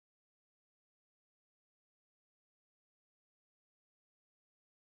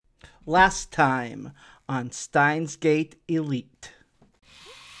Last time on Steins Gate Elite.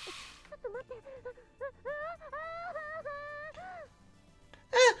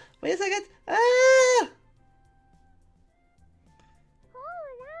 Wait a second.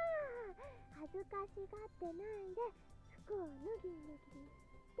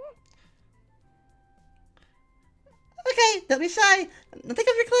 Okay, don't be shy. Now take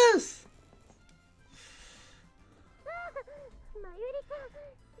off your clothes.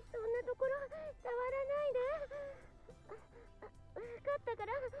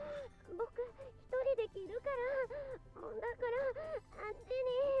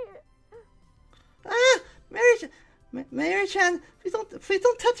 Mary-chan, please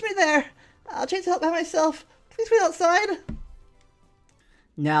don't touch me there. I'll try to help by myself. Please wait outside.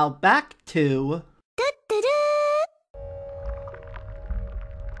 Now back to...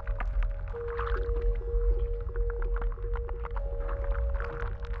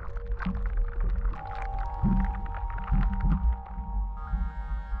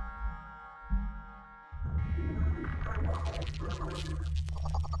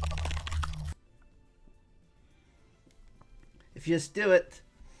 If you just do it.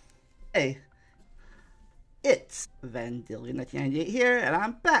 Hey, it's Vandillion 1998 here, and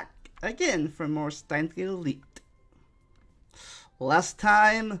I'm back again for more Steins Gate Elite. Last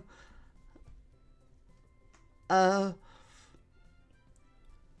time,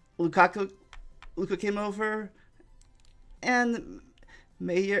 Luka came over, and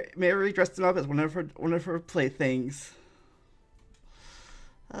Mary dressed him up as one of her playthings.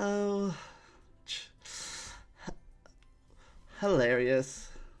 Oh. Hilarious.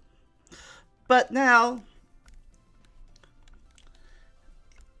 But now,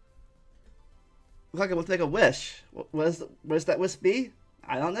 Luka wants to make a wish. What does that wish be?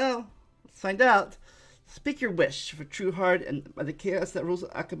 I don't know. Let's find out. Speak your wish for true heart, and by the chaos that rules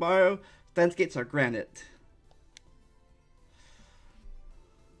Akamaru, Steins Gates are granted.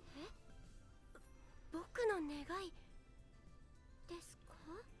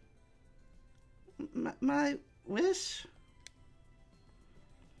 My wish?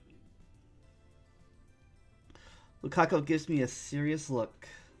 Lukaku gives me a serious look.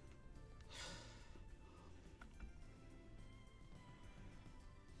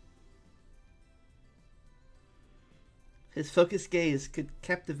 His focused gaze could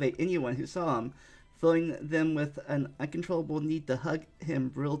captivate anyone who saw him, filling them with an uncontrollable need to hug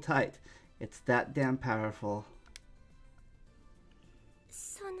him real tight. It's that damn powerful.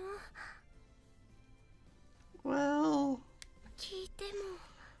 Well...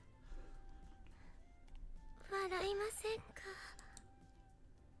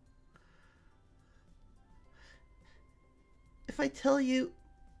 If I tell you,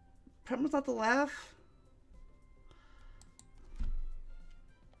 promise not to laugh?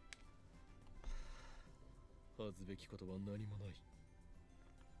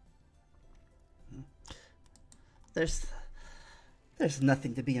 There's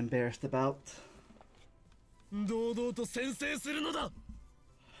nothing to be embarrassed about.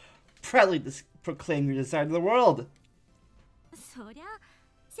 Proudly proclaim your desire to the world.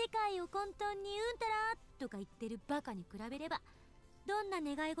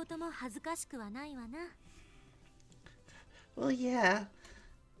 Well, yeah.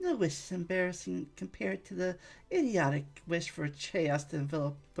 No wish is embarrassing compared to the idiotic wish for chaos to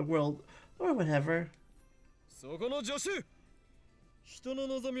envelop the world, or whatever.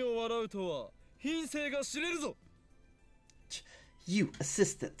 You,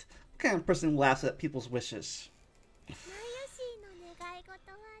 assistant. What kind of person laughs at people's wishes?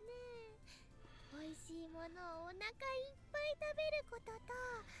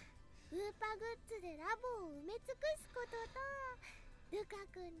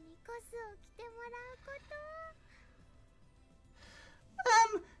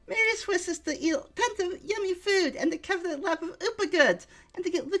 Mary's wish is to eat tons of yummy food and to cover the lap of Upa goods and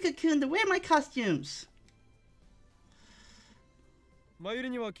to get Luka-kun to wear my costumes.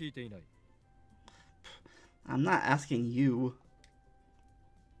 I'm not asking you.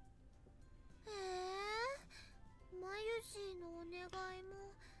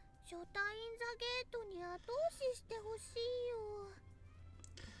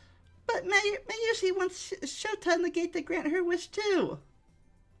 But Mayushi wants Shota and the gate to grant her wish too.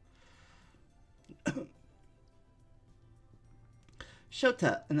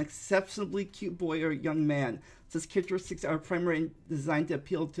 Shota, an exceptionally cute boy or young man. Such characteristics are primarily designed to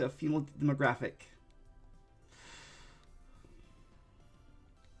appeal to a female demographic.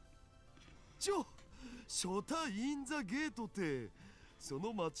 Shota in the gate ってそ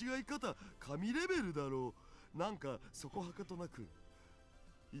の間違い方神レベルだろう。なんかそこはかとなく。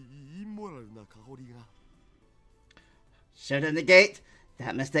インモラルな香りが。 Should have negate.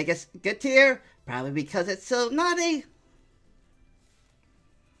 That mistake is good to hear. Probably because it's so naughty.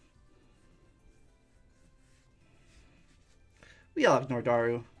 We all ignore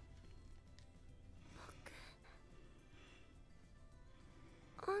Daru.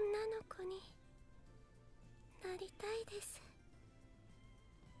 女の子になりたいです。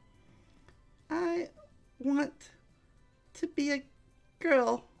 I want to be a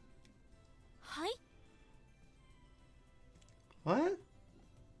girl. はい。 What?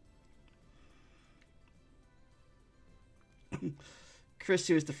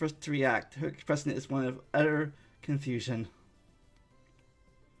 Chrissy was the first to react. Her expression is one of utter confusion.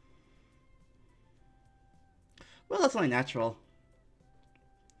 Well, that's only natural.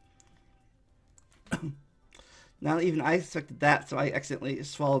 Now, even I expected that, so I accidentally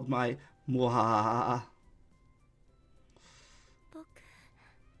swallowed my mwahaha. 僕、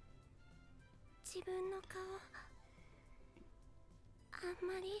自分の顔、あん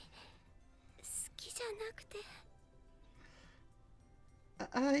まり好きじゃなくて。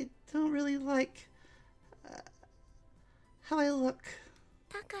 I don't really like how I look.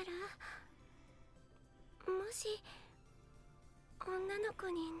 だから、もし女の子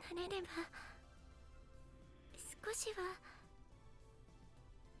になれれば少しは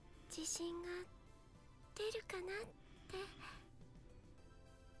自信が出るかなって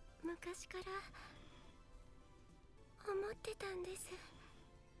昔から思ってたんです。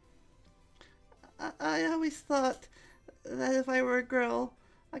 I always thought that if I were a girl,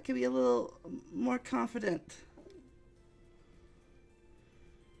 I could be a little more confident.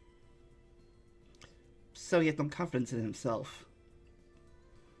 So he had no confidence in himself.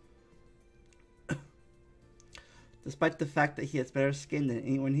 Despite the fact that he has better skin than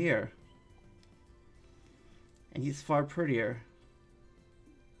anyone here. And he's far prettier.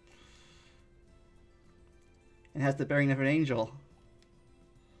 And has the bearing of an angel.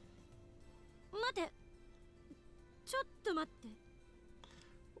 待て、ちょっと待って。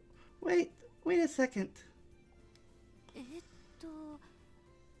 Wait a second.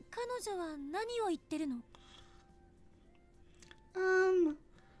 彼女は何を言ってるの？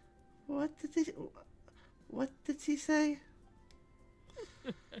 What did he say?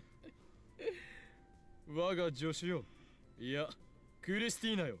 我が助手よ。いや、クリステ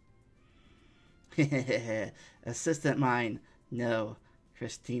ィーナよ。Assistant mine. No,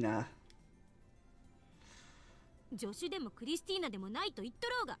 Christina. 助手でもクリスティーナでもないと言っと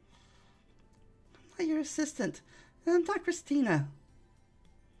ろうが。 I'm not your assistant. I'm not Christina.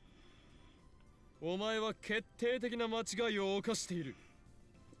 お前は決定的な間違いを犯している。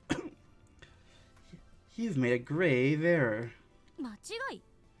You've made a grave error. 間違い？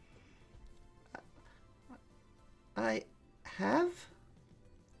 I have?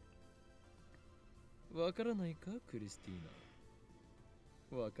 わからないか、クリスティ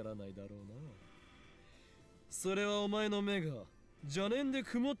ーナ。わからないだろうな。それはお前の目が邪念で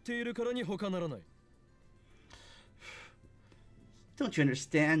曇っているからに他ならない。Don't you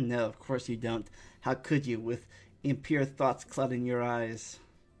understand? No, of course you don't. How could you, with impure thoughts clouding your eyes?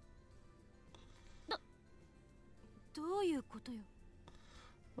 どういうことよ？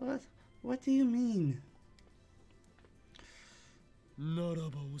 What do you mean? なら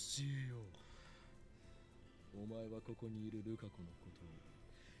ば教えよう。お前はここにいるルカ子のことを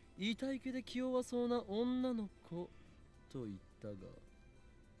痛い毛で気弱そうな女の子と言ったが。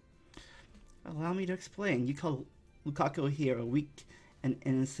Allow me to explain. You call Lukaku here a weak and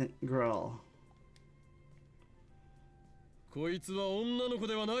innocent girl. こいつは女の子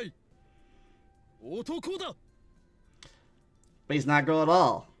ではない。男だ。 But he's not a girl at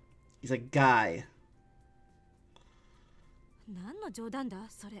all. He's a guy. 何の冗談だ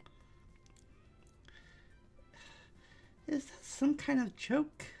それ？ Is that some kind of joke?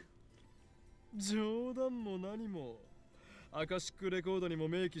 冗談も何も。アカシックレコードにも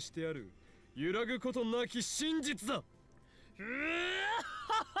明記してある揺らぐことなき真実だ。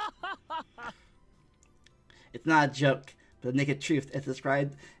It's not a joke, but the naked truth as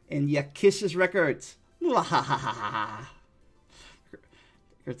described in Yakish's records.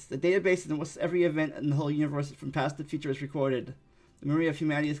 It's the database in which every event in the whole universe from past to future is recorded. The memory of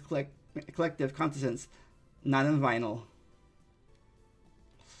humanity's collective consciousness, not in vinyl.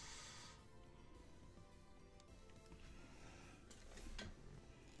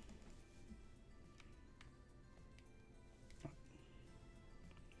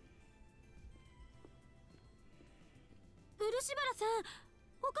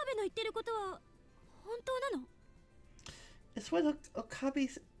 Is what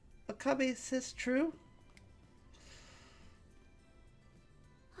Okabe says true?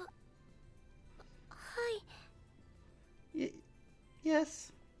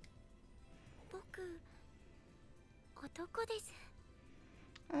 Yes. 僕男です。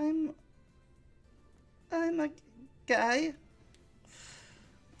 I'm a guy.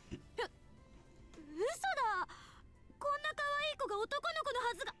 嘘だ。こんな可愛い子が男の子の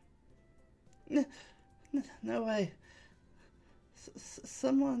はずが。No way.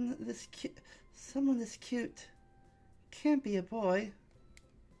 Someone this cute can't be a boy.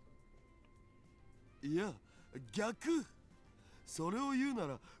 いや、逆。それを言うな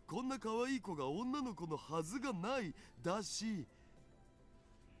ら、こんな可愛い子が女の子のはずがないだし。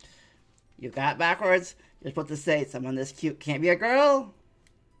You got it backwards. You're supposed to say someone this cute can't be a girl.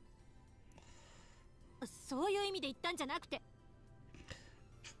 そういう意味で言ったんじゃなくて。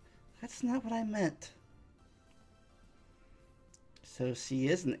That's not what I meant. So she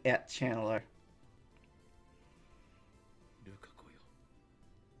is an at channeler. ルカ子よ。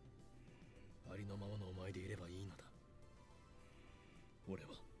ありのままのお前でいればいいのだ。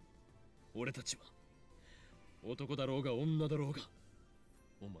俺たちは男だろうが女だろうが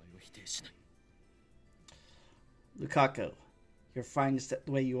お前を否定しない。 Lukaku, you're fine just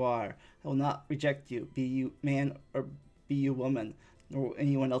the way you are. I will not reject you, be you man or be you woman, nor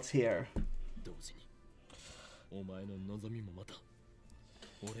anyone else here. 同時にお前の望みもまた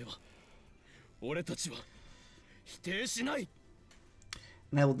俺たちは否定しない。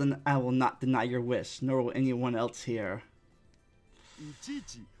 And I will not deny your wish, nor will anyone else here. いちい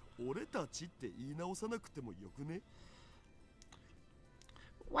ち俺たちって言い直さなくてもよくね？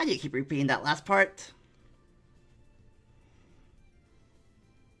 Why do you keep repeating that last part?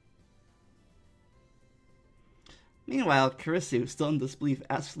 Meanwhile, Karisu, still in disbelief,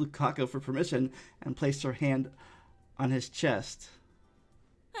 asks Lukaku for permission and placed her hand on his chest.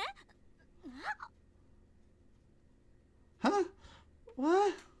 Huh?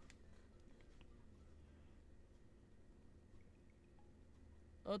 What?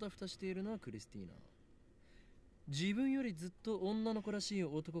 あたふたしているな、クリスティーナ。自分よりずっと女の子らしい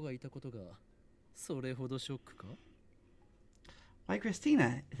男がいたことがそれほどショックか？ Why,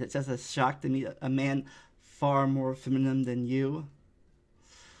 Christina? Is it just a shock to meet a man far more feminine than you?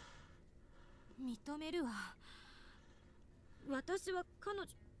 認めるわ。私は彼女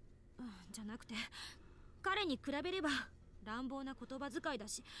じゃなくて彼に比べれば乱暴な言葉遣いだ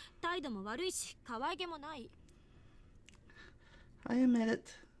し態度も悪いし可愛げもない。 I admit it.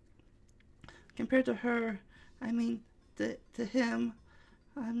 Compared to her, I mean, to him,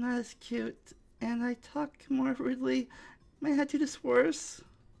 I'm not as cute, and I talk more rudely. My attitude is worse.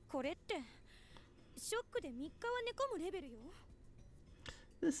 これってショックで3日は寝込むレベルよ。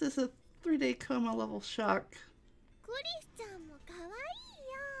 This is a 3-day coma level shock. クリスちゃんも可愛いよ。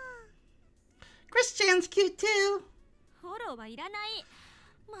 Christian's cute too. フォローはいらない。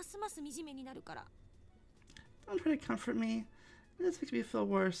ますます惨めになるから。 Don't try to comfort me. This makes me feel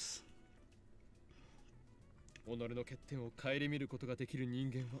worse. 己の欠点を顧みることができる人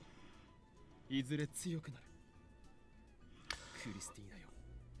間はいずれ強くなる。クリスティーナよ、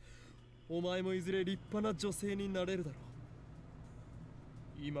お前もいずれ立派な女性になれるだろ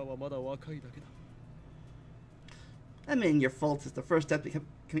う。今はまだ若いだけだ。 Admitting your faults is the first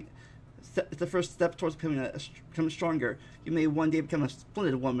step towards becoming stronger. You may one day become a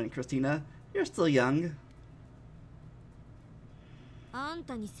splendid woman, Christina. You're still young. あん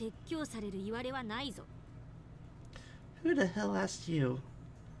たに説教される言われはないぞ。 Who the hell asked you?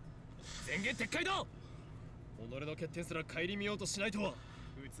 宣言撤回だ。己の欠点すら顧みようとしないとは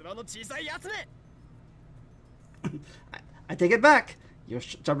器の小さいやつめ。I take it back. You're a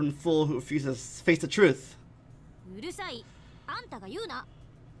stubborn fool who refuses to face the truth. うるさい。あんたが言うな。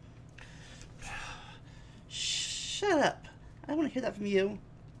 Shut up. I don't want to hear that from you. ご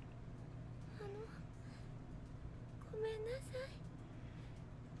めんなさい。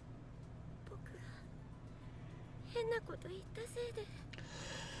僕が変なこと言ったせいで。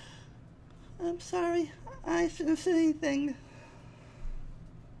 I'm sorry. I shouldn't have said anything.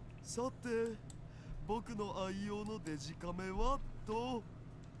 さて、僕の愛用のデジカメはと。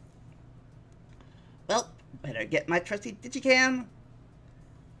 Well, better get my trusty digicam.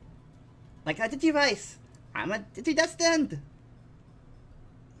 Like a digivice. I'm a digidestined.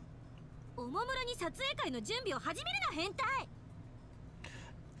 おもむろに撮影会の準備を始めるな、変態。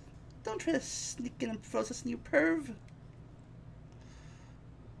 Don't try to sneak in and process, you perv.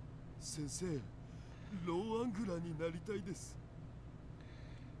 先生、ローアングラーになりたいです。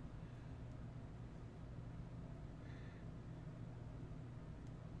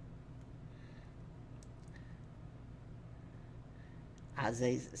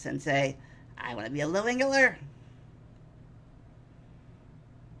 Sensei, I want to be a low angler.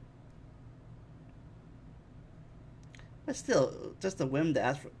 But still, just a whim to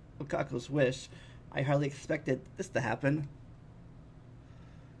ask for Lukaku's wish. I hardly expected this to happen.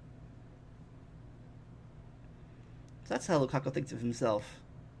 So that's how Lukaku thinks of himself.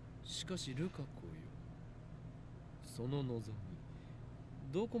 しかしルカ子よ、その望み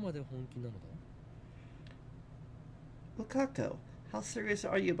どこまで本気なのだ？ Lukaku, how serious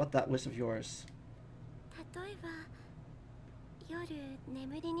are you about that wish of yours? 例えば夜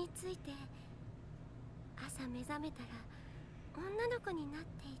眠りについて朝目覚めたら女の子になっ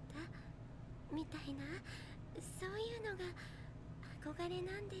ていたみたいな、そういうのが憧れ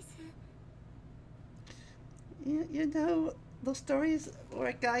なんです。 You know, those stories where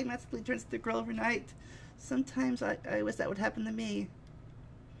a guy magically turns into a girl overnight. Sometimes I wish that would happen to me.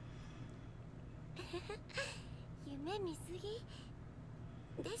 夢見すぎ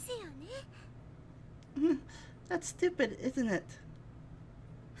ですよね。That's stupid, isn't it?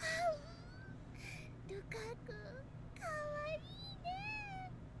 ルカ君、かわいいね。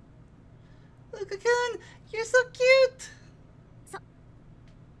 Luka-kun, you're so cute!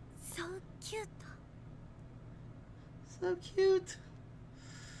 So cute. So cute.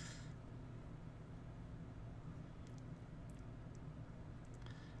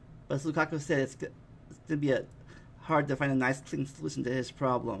 But as Lukaku said, it's going to be hard to find a nice, clean solution to his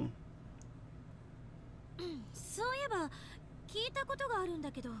problem. そういえば聞いたことがあるん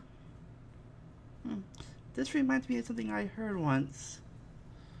だけど。This reminds me of something I heard once.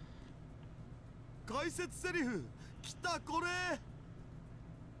 解説セリフ来たこれ。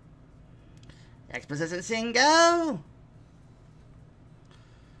 Exposition scene, go!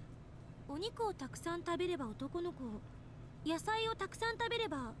 お肉をたくさん食べれば男の子を、野菜をたくさん食べれ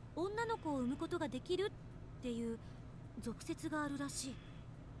ば女の子を産むことができるっていう俗説があるらしい。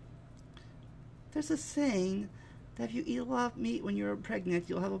 There's a saying that if you eat a lot of meat when you're pregnant,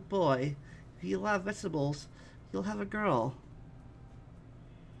 you'll have a boy. If you eat a lot of vegetables, you'll have a girl.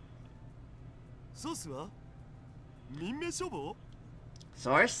 ソースは民名処方？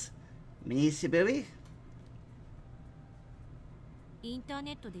 Source? Me Shibui? インター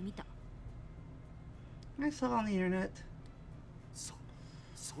ネットで見た。 I saw on the internet.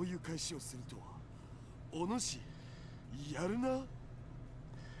 そういう返しをするとはお主やるな。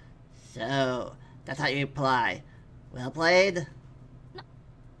 So, that's how you reply. Well played?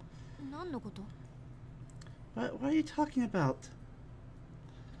 何のこと？ What are you talking about?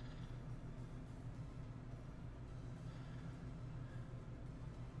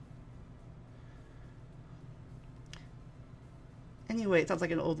 Anyway, it sounds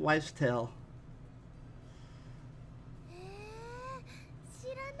like an old wives' tale. 知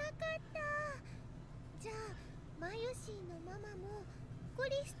らなかった。じゃあマユシーのママもク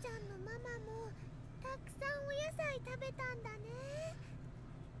リスちゃんのママもたくさんお野菜食べたんだね。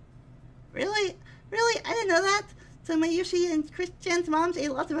 Really? Really? I didn't know that! So Mayushi and Christian's moms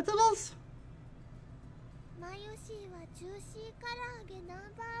ate lots of vegetables? マユシーはジューシー唐揚げナン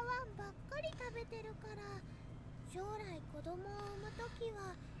バーワンばっかり食べてるから、将来子供を産むとき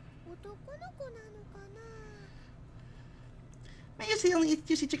は男の子なのかな。 Mayushi only eats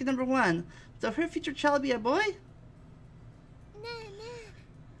juicy chicken number one. So her future child will be a boy? ねえねえ、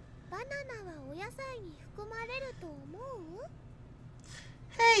バナナはお野菜に含まれると思う？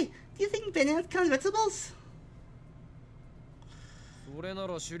 Hey, do you think bananas count as vegetables? それな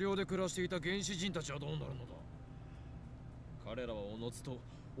ら狩猟で暮らしていた原始人たちはどうなるのだ？彼らはおのずと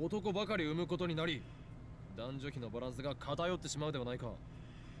男ばかり産むことになり、男女比のバランスが偏ってしまうではないか。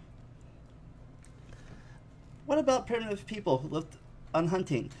 What about primitive people who lived on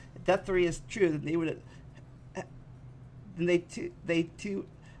hunting? If that theory is true, then they would. Then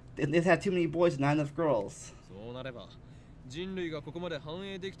they've had too many boys and not enough girls. そうなれば人類がここまで繁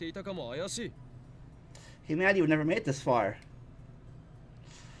栄できていたかも怪しい。 Humanity would never made it this far.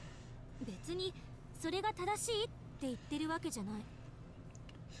 別にそれが正しいって言ってるわけじゃない。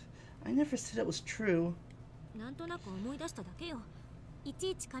 I never said it was true. なんとなく思い出しただけよ。いち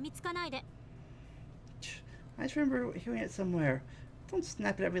いち噛みつかないで。 I just remember hearing it somewhere. Don't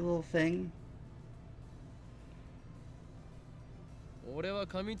snap at every little thing. 俺は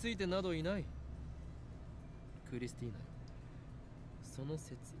噛みついてなどいない。クリスティーナよ、その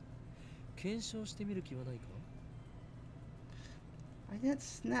説検証してみる気はないか？ I didn't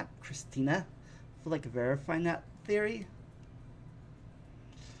snap, Christina. Feel like verifying that theory?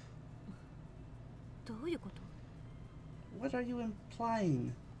 どういうこと？ What are you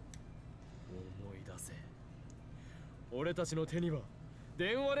implying? 思い出せ。俺たちの手には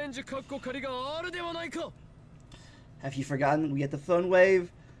電話レンジカッコ仮があるではないか。 Have you forgotten we had the phone wave?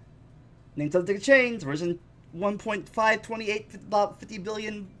 Name something chains, version 1.528 50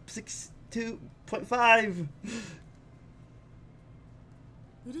 billion 62.5.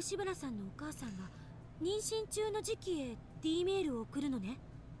 漆原さんのお母さんが妊娠中の時期へ D メールを送るのね。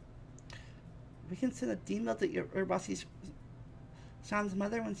We can send a D-mail to Urabasi Sean's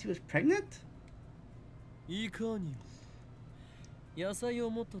mother when she was pregnant? いかにも野菜を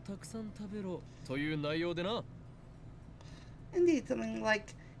もっとたくさん食べろという内容でな。 Indeed, something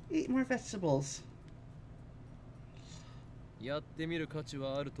like eat more vegetables. やってみる価値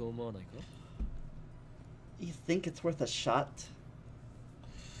はあると思わないか？ You think it's worth a shot?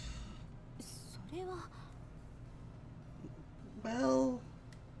 それは。Well...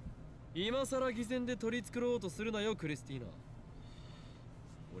 今さら偽善で取り繕ろうとするなよクリスティーナ。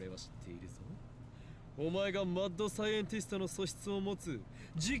俺は知っているぞ。お前がマッドサイエンティストの素質を持つ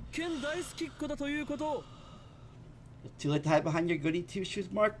実験大好きっ子だということ。 Too late to hide behind your goody two-shoes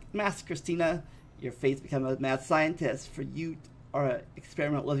mask, Christina. Your fate's become a mad scientist, for you are an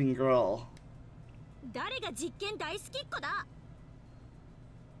experiment living girl. 誰が実験大好きっ子だ。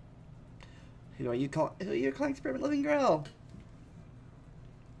 Who are you calling experiment living girl?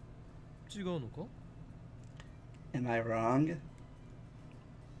 違うのか？ Am I wrong?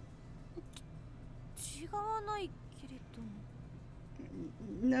 違わないけれども。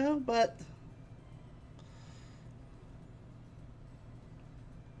 No, but...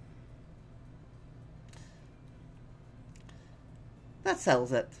 That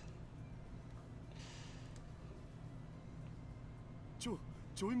settles it. ち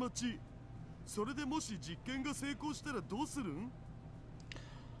ょい待ち。それでもし実験が成功したらどうするん？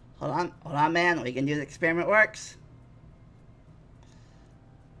 Hold on, man. We can do the experiment works.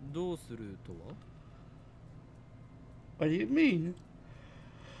 どうするとは？ What do you mean?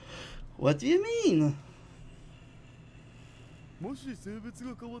 What do you mean? もし性別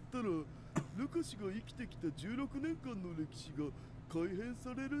が変わったら、ルカ氏が生きてきた16年間の歴史が改変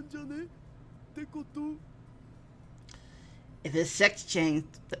されるんじゃね？ってこと？ If his sex changed,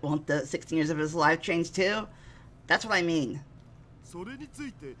 won't the 16 years of his life change too? That's what I mean. それにつ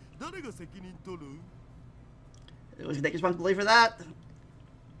いて誰が責任取る？ We should take responsibility for that.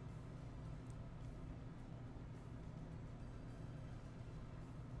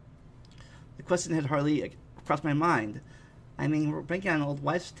 The question had hardly crossed my mind. I mean, we're banking on an old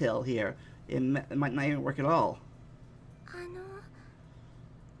wives' tale here. It might not even work at all.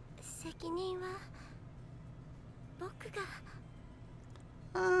 責任は僕が。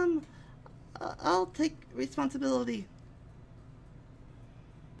I'll take responsibility.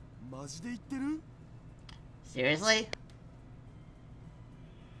 マジで言ってる？ Seriously? よ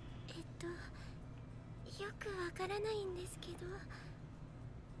くわからないんですけど、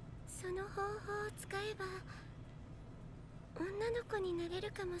その方法を使えば女の子になれ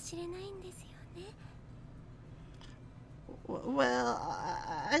るかもしれないんですよね。 Well,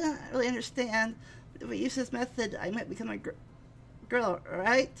 I don't really understand. If we use this method, I might become a girl,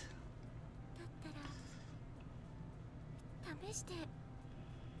 right? だったら試して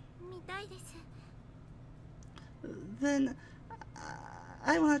みたいです。 Then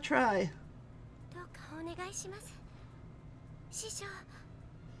I want to try. どうかお願いします、師匠。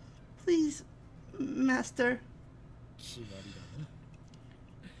 Please, Master. 決まり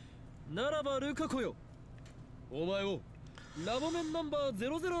だな。ならばルカ子よ、お前をラボメンナンバー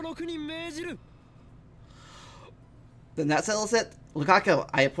006に命じる。 Then that settles it. Lukaku,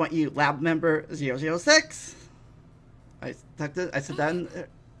 I appoint you lab member 006. I said that in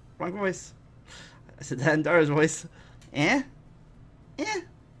wrong voice. I said that in Dara's voice. Eh?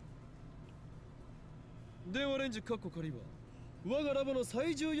 ではレンジカッコ仮は我がラボの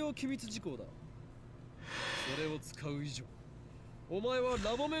最重要機密事項だ。それを使う以上、お前は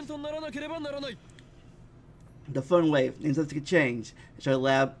ラボメンとならなければならない。 The phone wave means that it could change. It's our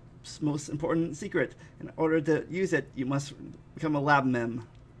lab's most important secret. In order to use it, you must become a lab mem.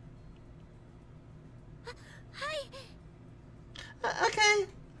 はい。 Okay.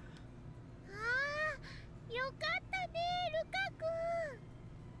 よかったね、ルカ君。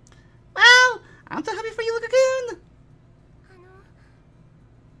 Wow! I'm so happy for you, Luka-kun!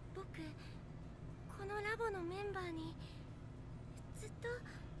 僕、このラボのメンバーにずっと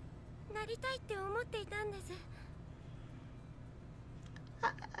なりたいって思っていたんです。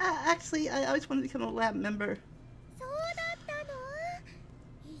 Actually, I always wanted to become a lab member. そうだったの？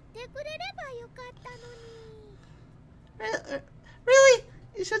言ってくれればよかったのに。 Really?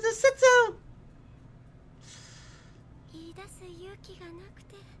 You should have said so! 言い出す勇気がなく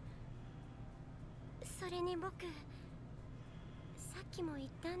て。それに僕、さっきも言っ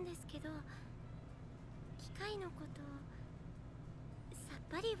たんですけど、機械のことさっ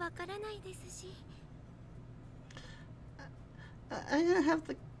ぱりわからないですし。 I don't have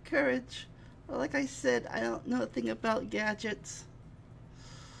the courage. Like I said, I don't know a thing about gadgets.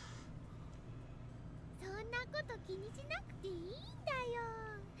 気にしなくていいんだよ。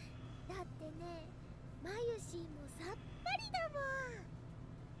だってね、マユシーもさっぱりだもん。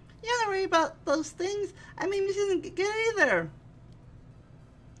You don't worry about those things. I mean, she doesn't get it either.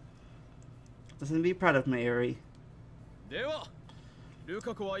 Doesn't be proud of Mayuri. ではル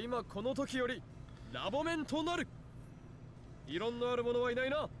カ子は今この時よりラボメンとなる。異論のある者はいない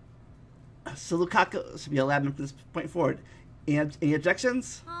な。 So Lukaku should be a lab from this point forward. Any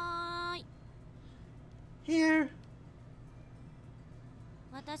objections? はーい。 Here.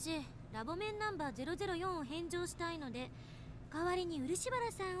 私ラボメンナンバー004を返上したいので、代わりに漆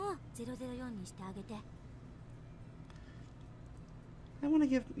原さんを004にしてあげて。 I want to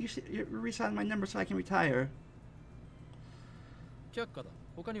give you resign my number so I can retire. 却下だ。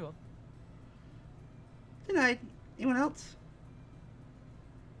他には？ Denied. Anyone else?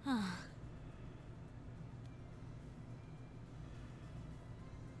 はあ。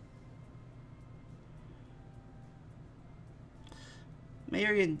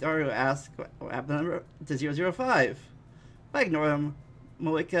 Mayuri and Dario ask what happened to 005. If I ignore them,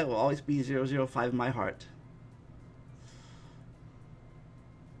 Moeka will always be 005 in my heart.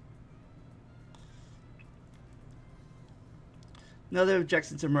 No other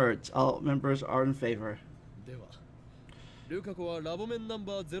objections emerge. All members are in favor. ではルカ子はラボメンナン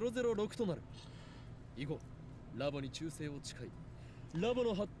バー006となる。以後ラボに忠誠を誓い、ラボ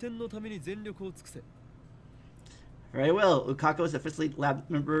の発展のために全力を尽くせ。 Very well. Lukaku is officially lab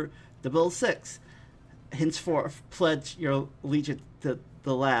member 006. Henceforth, pledge your allegiance to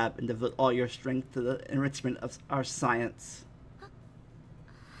the lab and devote all your strength to the enrichment of our science.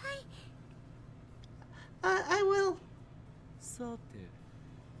 はい。I will. さて、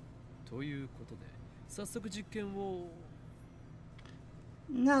ということで早速実験を。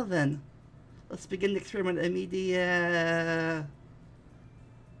 Now then, let's begin the experiment immediately.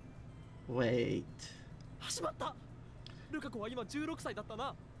 Wait. 始まった。ルカ子は今16歳だった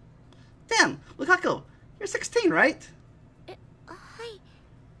な。 Damn, Lukaku, you're 16, right? はい。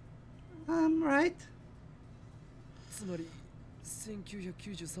Right. つまり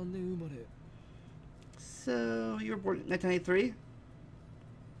1993年生まれ。 So, you were born in 1983?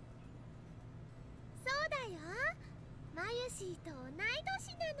 そうだよ。マユシーと同い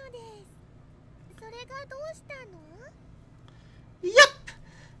年なのです。それがどうしたの？ Yup!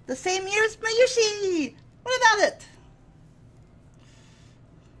 The same year as Mayushi! What about it?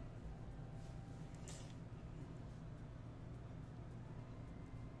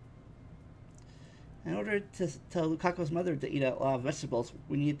 In order to tell Lukaku's mother to eat a lot of vegetables,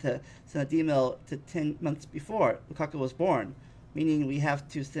 we need to send an email to 10 months before Lukaku was born, meaning we have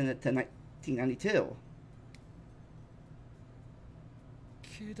to send it to 1992.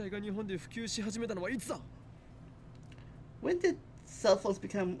 携帯が日本で普及し始めたのはいつだ？ When did cell phones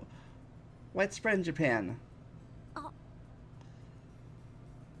become widespread in Japan?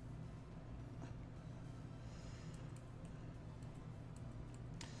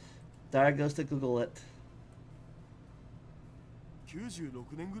 Dara goes to Google it. 96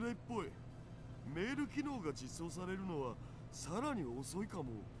年ぐらいっぽい。メール機能が実装されるのはさらに遅いかも。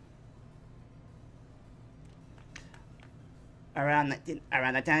Around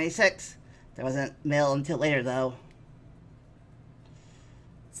 1996. There wasn't mail until later, though.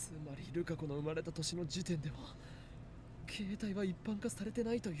 つまりルカ子の生まれた年の時点では携帯は一般化されて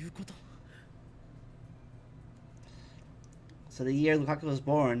ないということ。 So the year Lukaku was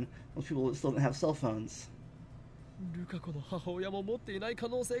born, most people still didn't have cell phones. ルカ子の母親も持っていない可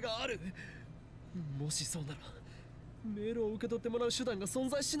能性がある。もしそうならメールを受け取ってもらう手段が存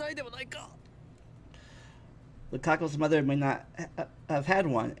在しないではないか。 Lukaku's mother may not have had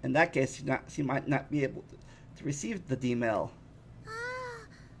one. In that case, she might not be able to receive the email. ああ、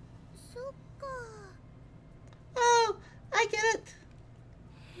そっか。 Oh, I get it.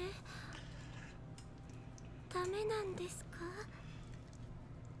 ダメなんですか？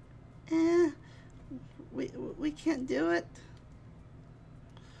 We can't do it.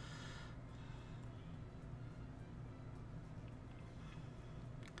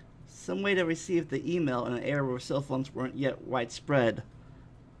 Some way to receive the email in an era where cell phones weren't yet widespread.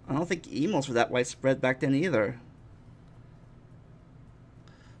 I don't think emails were that widespread back then either.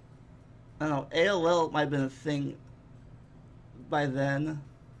 I don't know, AOL might have been a thing by then.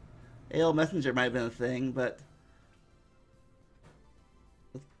 AOL Messenger might have been a thing, but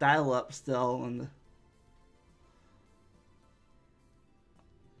with dial-up still, and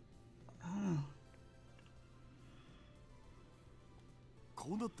I don't know.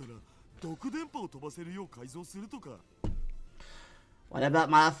 こうなったら毒電波を飛ばせるよう改造するとか。 What about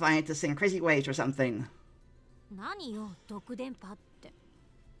modifying it to sing crazy waves or something? 何よ毒電波って。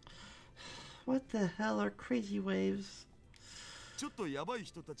What the hell are crazy waves? ちょっとヤバい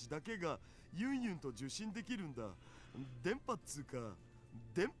人たちだけがユンユンと受信できるんだ。電波っつうか、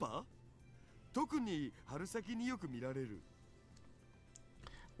電波？特に春先によく見られる。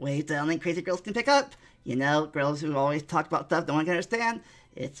Waves that only crazy girls can pick up. You know, girls who always talk about stuff no one can understand.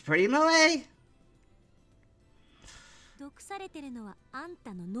 It's pretty moe. 毒されてるのはあん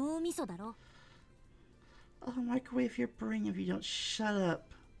たの脳みそだろ。I'll microwave your brain if you don't shut up.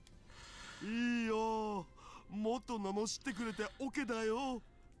 いいよ。もっと罵ってくれて OK だよ。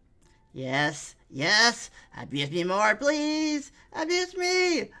Yes, yes. Abuse me more, please. Abuse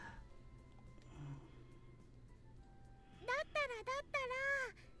me. だったら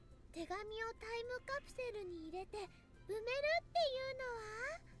手紙をタイムカプセルに入れて埋めるっていうの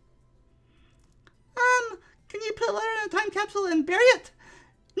は？ Can you put a letter in a time capsule and bury it?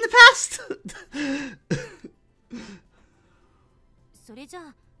 In the past? それじゃ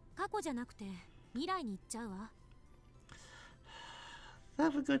あ過去じゃなくて未来に行っちゃうわ。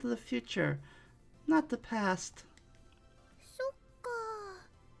That would go to the future, not the past. そっか。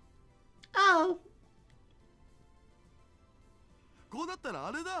Oh. こうなったら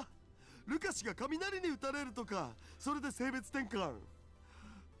あれだ。ルカ氏が雷に打たれるとか、それで性別転換。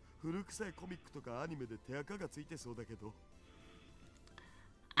古臭いコミックとかアニメで手垢がついてそうだけど。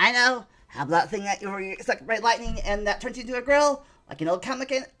I know. How about that thing that you were struck by lightning and that turns you into a girl? Like an old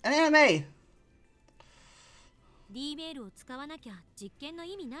comic and an anime. D メールを使わなきゃ実験の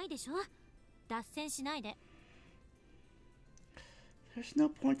意味ないでしょ。脱線しないで。There's no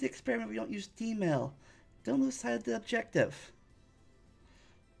point to the experiment if we don't use D-mail. Don't lose sight of the objective.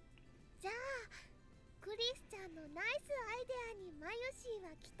 じゃあクリスちゃんのナイスアイデアにマヨシーは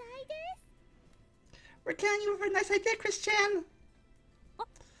期待です。 We're counting you for a nice idea, Chris-chan.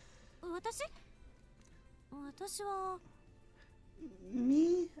 私は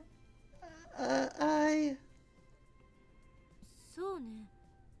Me? I... そうね。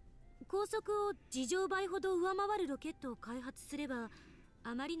高速を事情倍ほど上回るロケットを開発すれば、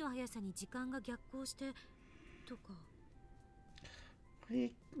あまりの速さに時間が逆行してとか。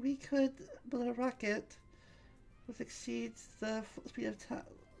We could build a rocket which exceeds the speed of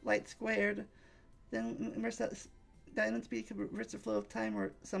light squared. Then immerse that in speed could reverse the flow of time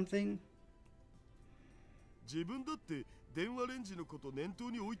or something. 自分だって電話レンジのこと念頭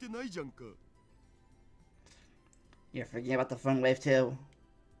に置いてないじゃんか。You're forgetting about the phone wave too.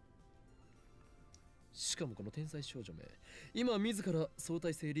 しかもこの天才少女め、今自ら相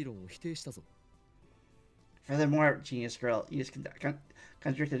対性理論を否定したぞ。Furthermore, genius girl, you just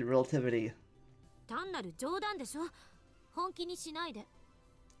contradicted relativity. 単なる冗談でしょ。本気にしないで。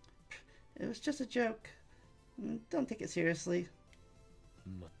It was just a joke. Don't take it seriously.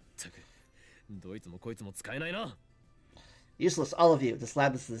 まったく、どいつもこいつも使えないな。Useless, all of you. This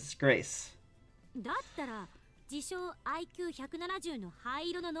lab is a disgrace. だったら自称 IQ170 の灰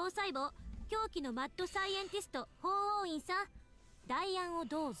色の脳細胞、狂気のマッドサイエンティスト法王院さん、代案を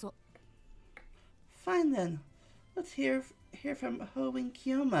どうぞ。Fine then. Let's hear from Ho-Wing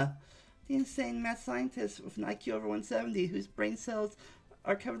Kiyoma, the insane mad scientist with an IQ over 170 whose brain cells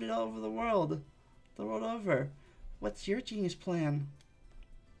are covered all over the world over. What's your genius plan?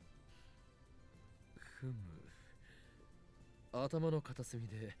 ふむ。頭の片隅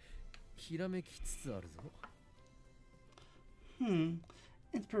でひらめきつつあるぞ。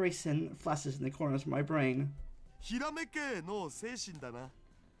Inspiration flashes in the corners of my brain. ひらめけの精神だな。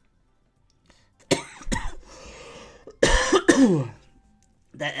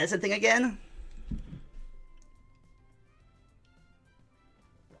That is a thing again?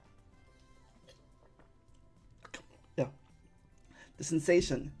 Yeah. The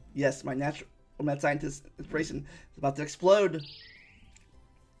sensation. Yes, my natural mad scientist inspiration is about to explode.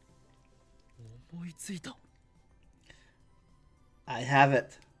 思いついた。I have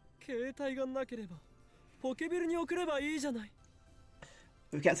it. 携帯がなければポケベルに送ればいいじゃない。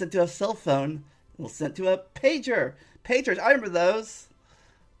We can't send to a cell phone. We'll send to a pager. Pagers, I remember those.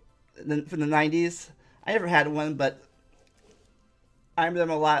 From the 90s. I never had one, but I remember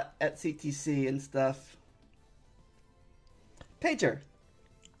them a lot at CTC and stuff. Pager.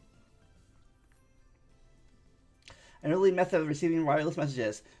 An early method of receiving wireless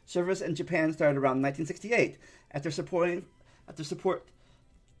messages. Service in Japan started around 1968. After support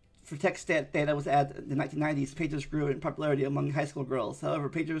for text data was added in the 1990s, pagers grew in popularity among high school girls. However,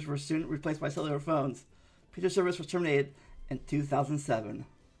 pagers were soon replaced by cellular phones. Pager service was terminated in 2007.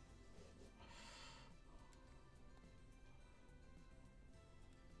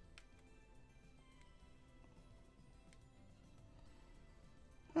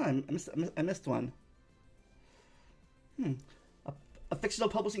 Oh, I missed one. A fictional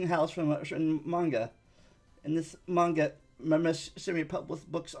publishing house from manga. In this manga, Shimi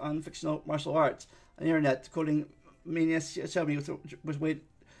published books on fictional martial arts on the internet, quoting Mania Shomi was a way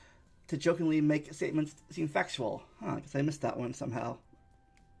to jokingly make statements seem factual. Huh, I guess I missed that one somehow.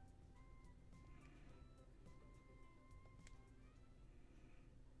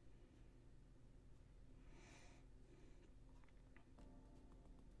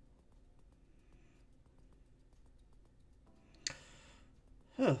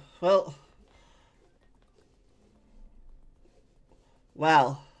 Well,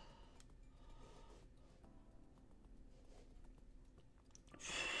 wow.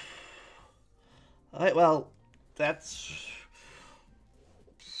 Alright, well, that's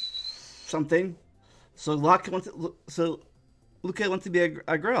something. So Luka wants to be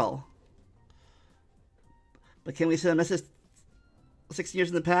a girl. But can we send a message 16 years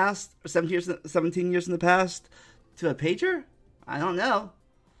in the past, or 17 years in the past, to a pager? I don't know.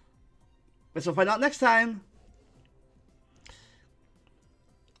 But we'll find out next time.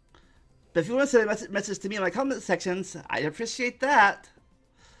 But if you want to send a message to me in my comment sections, I'd appreciate that.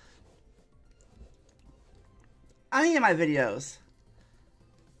 Any of my videos.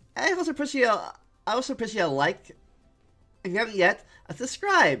 I also appreciate a like. If you haven't yet, a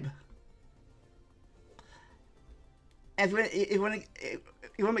subscribe. And if you want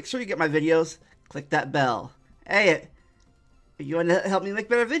to make sure you get my videos, click that bell. Hey, if you want to help me make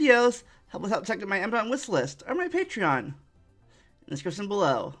better videos, help check out my Amazon wish list or my Patreon in the description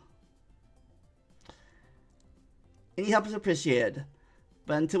below. Any help is appreciated.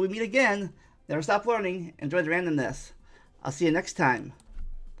 But until we meet again, never stop learning. Enjoy the randomness. I'll see you next time.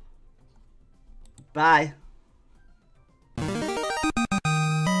 Bye.